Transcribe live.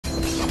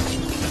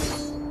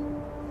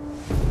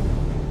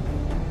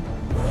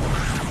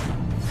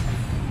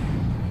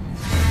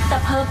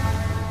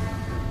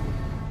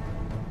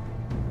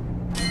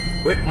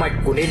Huyết mạch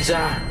của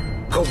ninja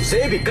không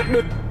dễ bị cắt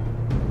đứt.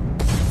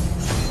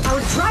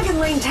 Our Dragon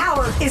Lane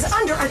tower is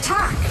under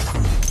attack.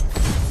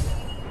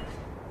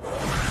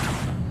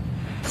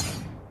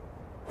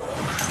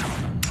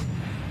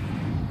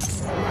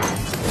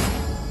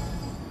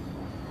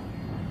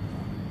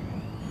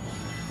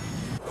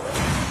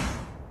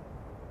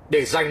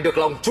 Để giành được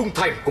lòng trung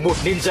thành của một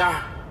ninja,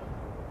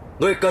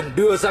 ngươi cần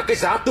đưa ra cái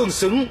giá tương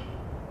xứng.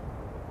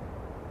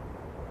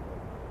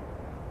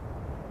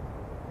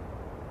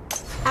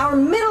 Our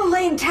middle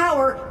lane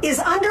tower is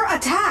under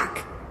attack.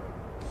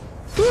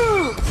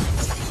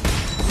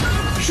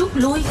 Rút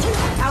lui.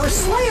 Our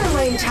Slayer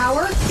lane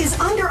tower is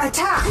under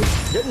attack.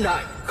 Nhẫn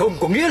nại không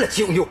có nghĩa là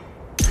chịu nhục.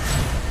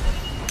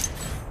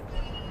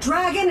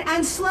 Dragon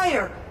and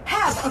Slayer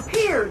have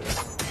appeared.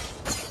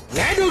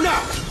 Né đường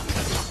nào.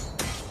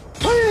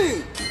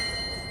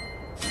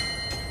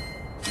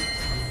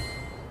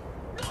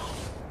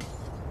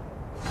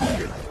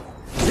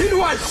 Liên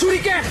hoàn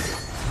Shuriken.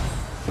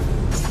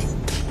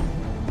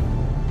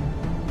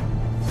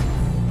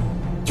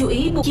 Chú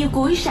ý một chiêu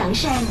cuối sẵn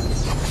sàng.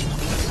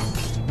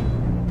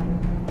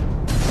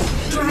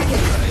 Dragon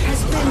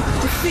has been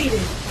defeated.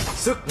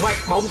 Sức mạnh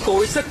bóng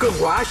tối sẽ cường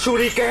hóa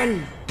Shuriken.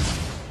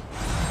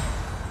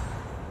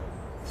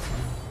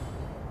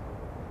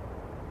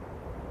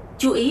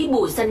 Chú ý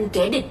bùa xanh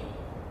kẻ địch.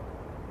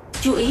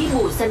 Chú ý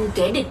bùa xanh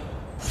kẻ địch.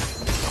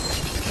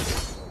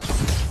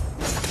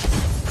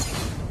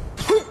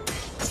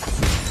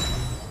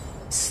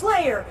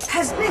 Slayer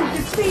has been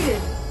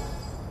defeated.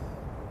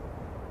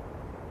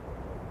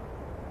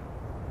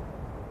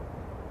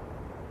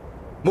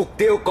 Mục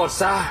tiêu còn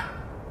xa,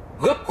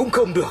 gấp cũng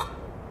không được.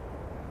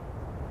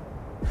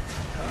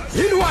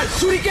 Liên hoàn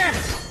Shuriken.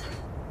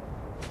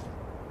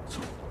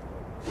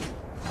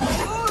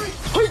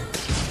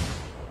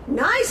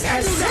 Nice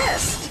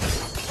assist.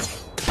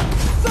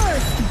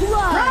 First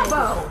blood.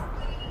 Bravo.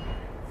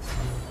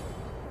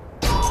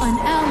 An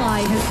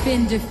ally has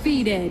been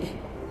defeated.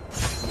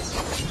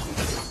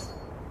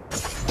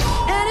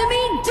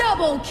 Enemy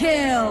double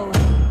kill.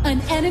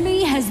 An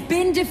enemy has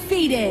been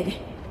defeated.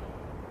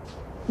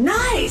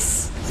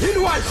 Nice.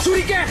 Liên hoàn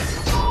Shuriken.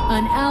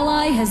 An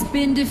ally has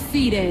been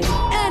defeated.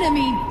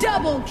 Enemy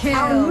double kill.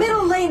 Our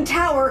middle lane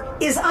tower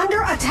is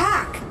under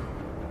attack.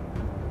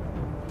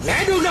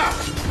 Né đường nào.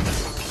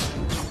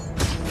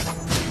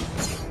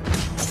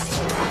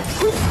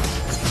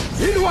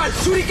 Liên hoàn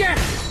Shuriken.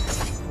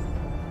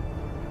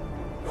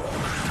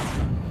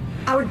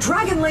 Our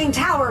Dragon Lane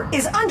tower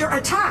is under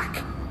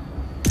attack.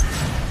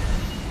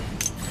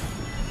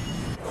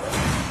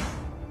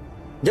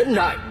 Nhẫn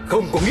nại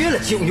không có nghĩa là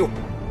chịu nhục.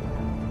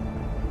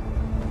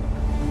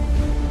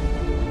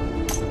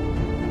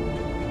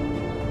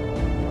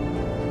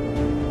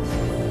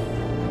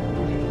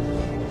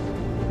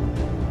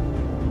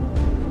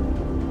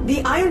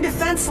 The iron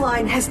defense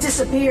line has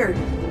disappeared.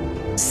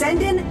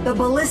 Send in the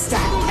ballista.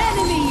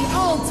 Enemy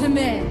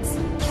ultimate.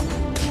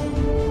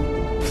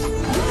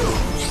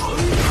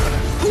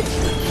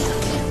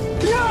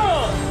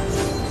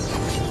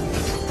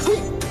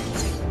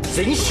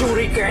 Dính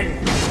Shuriken.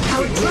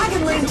 Our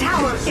Dragon Lane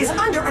tower is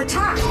under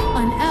attack.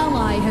 An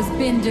ally has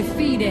been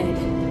defeated.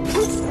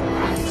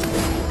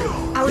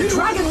 Our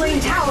Dragon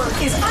Lane tower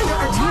is under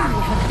You attack.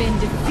 have been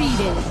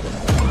defeated.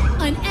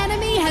 An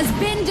enemy has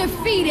been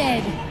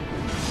defeated.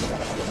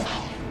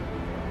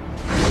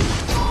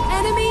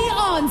 Enemy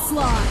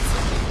onslaught.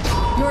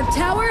 Your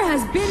tower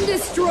has been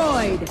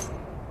destroyed.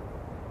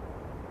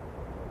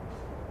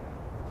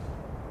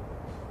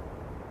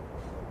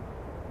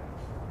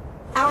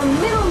 Our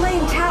middle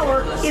lane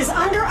tower is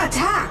under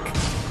attack.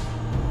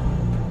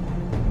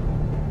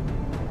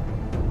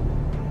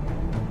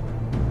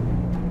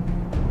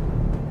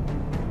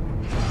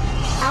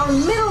 Our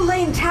middle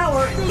lane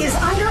tower is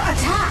under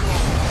attack.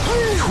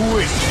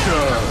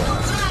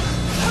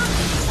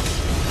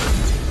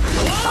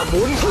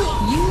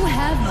 You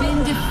have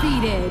been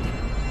defeated.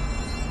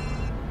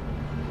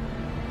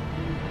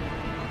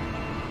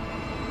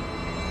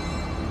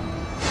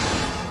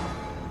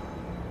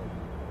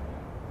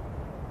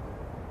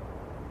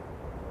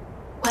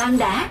 Khoan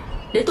đã,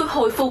 để tôi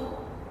hồi phục.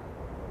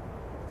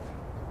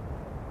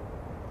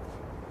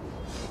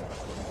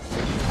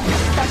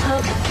 Tập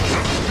hợp.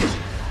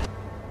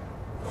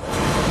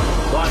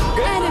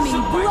 Enemy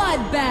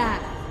bloodbath.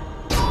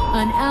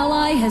 An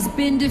ally has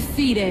been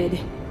defeated.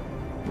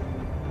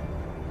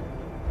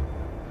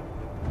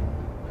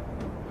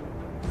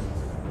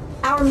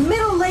 Our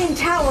middle lane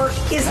tower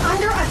is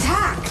under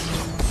attack.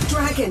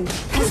 Dragon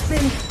has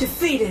been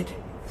defeated.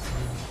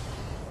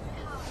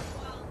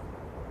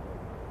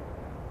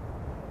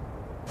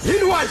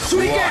 Liên hoàn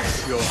Shuriken.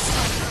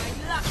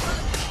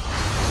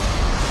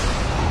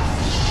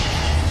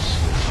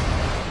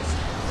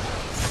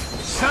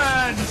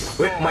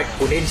 Huyết mạch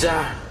của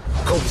ninja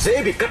không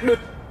dễ bị cắt đứt.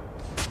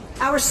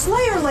 Our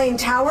Slayer lane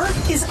tower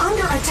is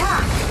under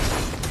attack.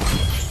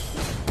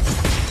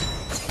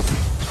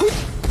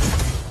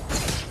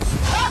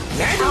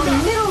 Our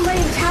middle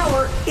lane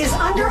tower is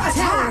under Tower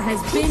attack.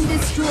 has been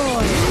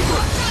destroyed.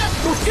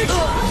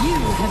 You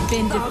have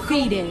been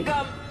defeated.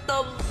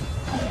 tâm.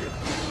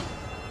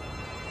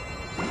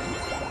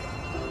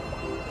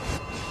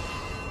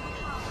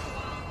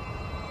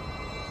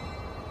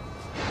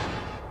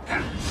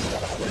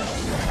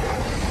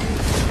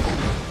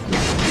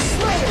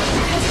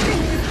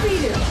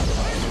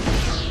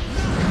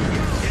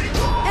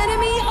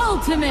 Enemy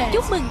ultimate.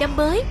 Chúc mừng năm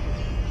mới.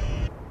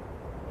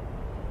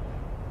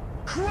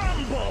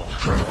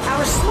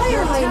 Our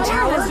Slayer Lane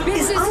tower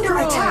is under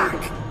attack.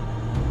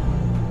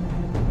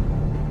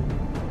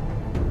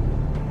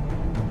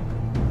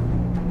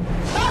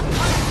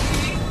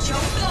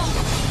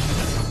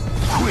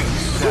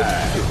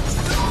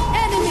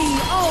 Enemy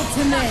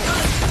ultimate.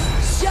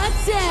 Shut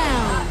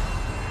down.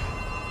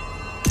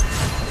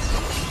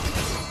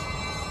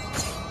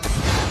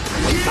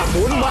 Ta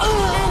muốn mạng.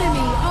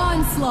 Enemy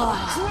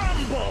onslaught.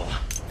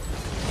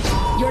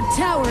 Your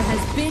tower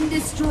has been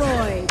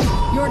destroyed.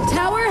 Your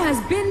tower has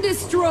been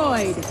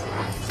destroyed.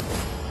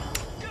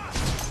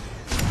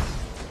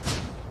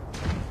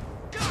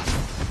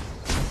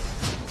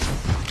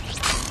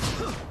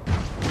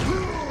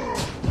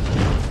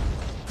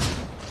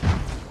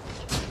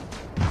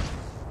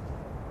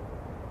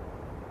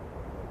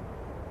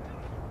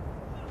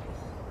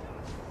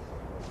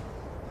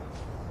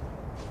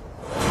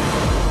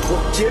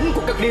 Cuộc chiến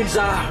của các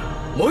ninja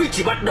mới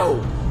chỉ bắt đầu.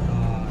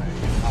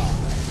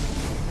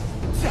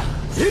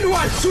 Liên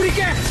hoàn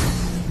Shuriken.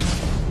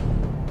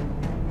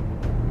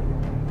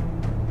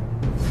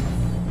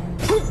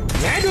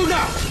 Né đường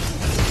nào.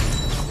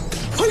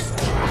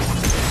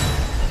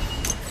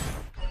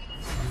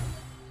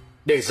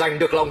 Để giành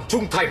được lòng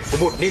trung thành của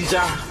một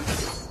ninja,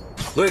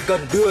 người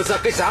cần đưa ra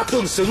cái giá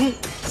tương xứng.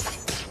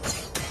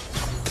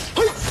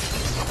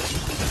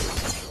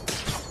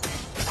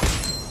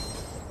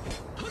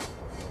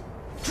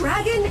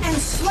 Dragon and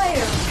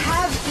Slayer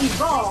have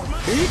evolved.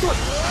 Bí thuật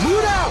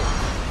mưa đao.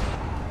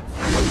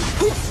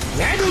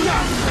 Né đường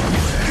nào.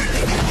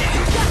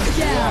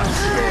 Down.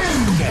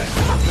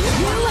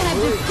 You have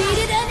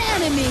defeated an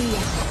enemy.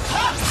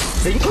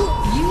 Dính.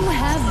 You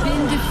have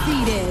been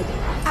defeated.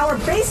 Our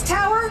base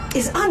tower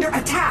is under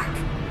attack.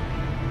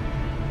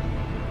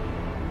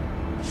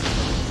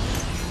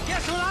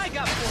 Guess what I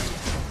got for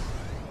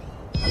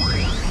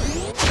you?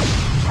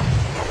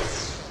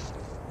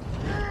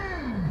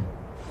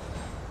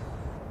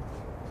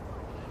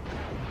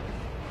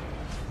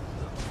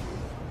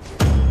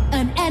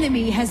 An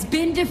enemy has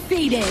been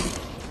defeated.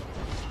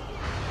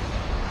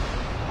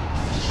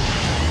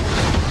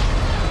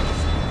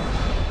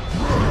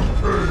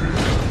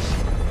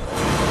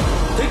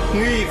 Thích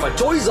nghi và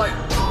trỗi dậy.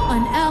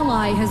 An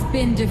ally has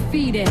been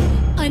defeated.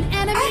 An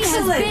enemy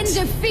Excellent. has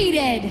been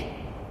defeated.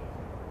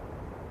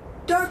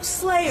 Dark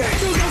Slayer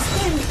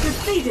has been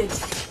defeated.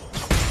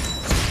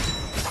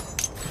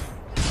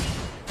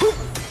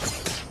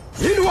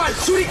 Liên hoàn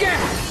Shuriken.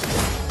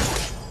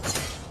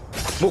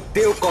 Mục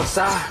tiêu còn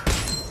xa,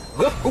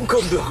 gấp cũng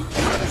không được.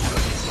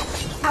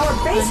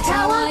 Our base An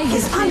tower ally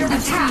is has been under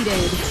attack.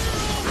 defeated.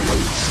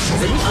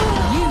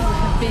 You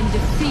have been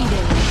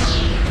defeated.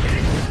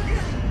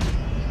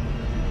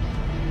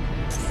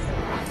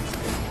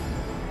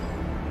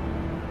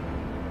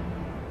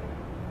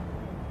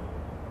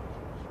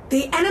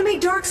 The enemy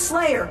Dark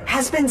Slayer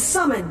has been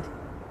summoned.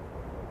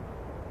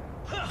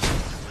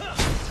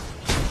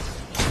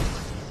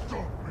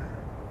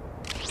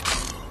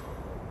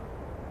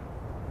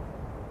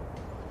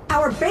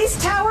 Our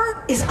base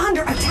tower is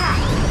under attack.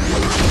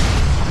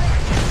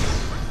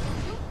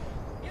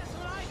 Guess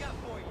what I got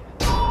for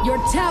you? Your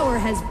tower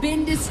has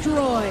been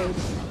destroyed.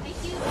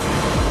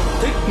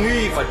 Thích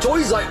nghi và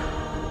trỗi dậy.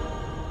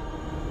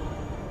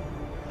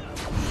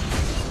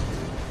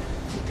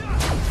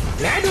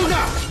 Né đường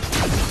nào.